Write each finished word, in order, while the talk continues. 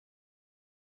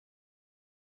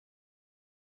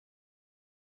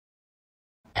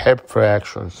hip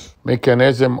fractures.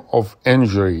 Mechanism of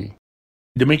injury.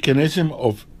 The mechanism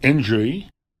of injury.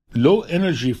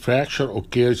 Low-energy fracture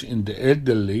occurs in the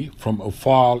elderly from a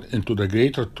fall into the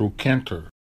greater trochanter.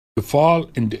 A fall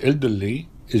in the elderly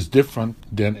is different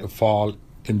than a fall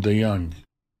in the young.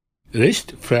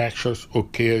 Wrist fractures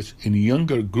occurs in a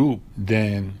younger group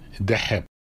than the hip.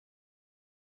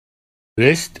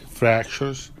 Wrist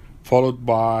fractures followed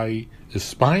by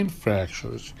spine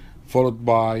fractures followed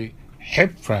by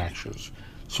hip fractures.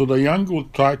 So the young will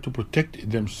try to protect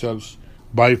themselves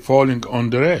by falling on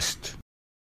the wrist.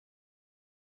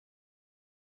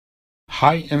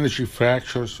 High-energy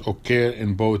fractures occur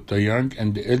in both the young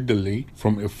and the elderly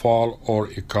from a fall or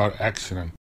a car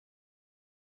accident.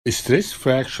 A stress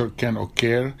fracture can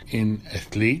occur in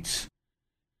athletes.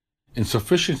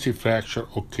 Insufficiency fracture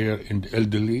occur in the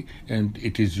elderly, and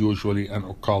it is usually an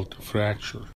occult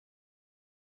fracture.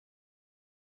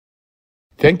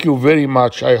 Thank you very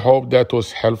much. I hope that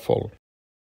was helpful.